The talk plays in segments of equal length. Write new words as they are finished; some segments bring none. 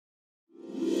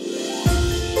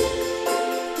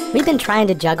We've been trying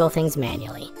to juggle things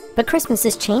manually, but Christmas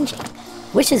is changing.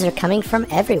 Wishes are coming from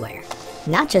everywhere,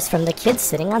 not just from the kids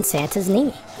sitting on Santa's knee.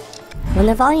 When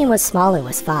the volume was small, it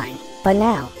was fine, but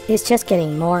now it's just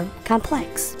getting more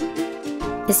complex.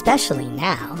 Especially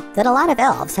now that a lot of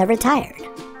elves have retired.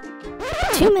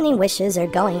 Too many wishes are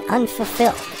going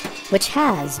unfulfilled, which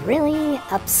has really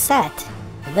upset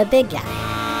the big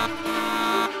guy.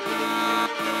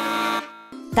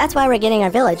 That's why we're getting our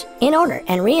village in order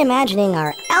and reimagining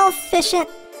our elf-ficient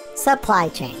supply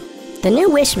chain. The new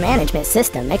wish management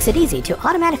system makes it easy to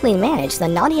automatically manage the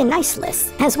naughty and nice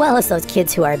lists, as well as those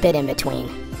kids who are a bit in between.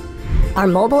 Our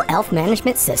mobile elf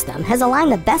management system has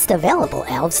aligned the best available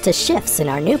elves to shifts in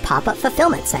our new pop-up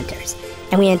fulfillment centers,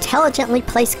 and we intelligently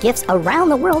place gifts around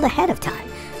the world ahead of time,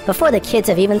 before the kids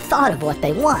have even thought of what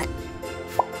they want.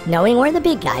 Knowing where the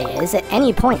big guy is at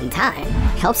any point in time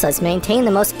helps us maintain the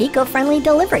most eco-friendly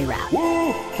delivery route,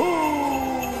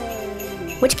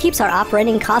 which keeps our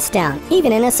operating costs down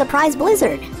even in a surprise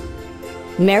blizzard.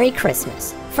 Merry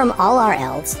Christmas from all our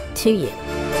elves to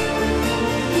you.